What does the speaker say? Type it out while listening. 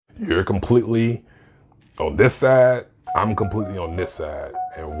You're completely on this side, I'm completely on this side.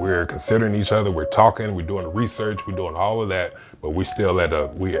 And we're considering each other, we're talking, we're doing research, we're doing all of that, but we still at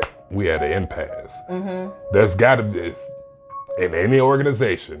an impasse. There's gotta be, in any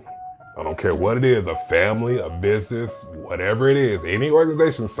organization, I don't care what it is, a family, a business, whatever it is, any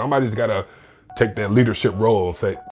organization, somebody's gotta take that leadership role and say,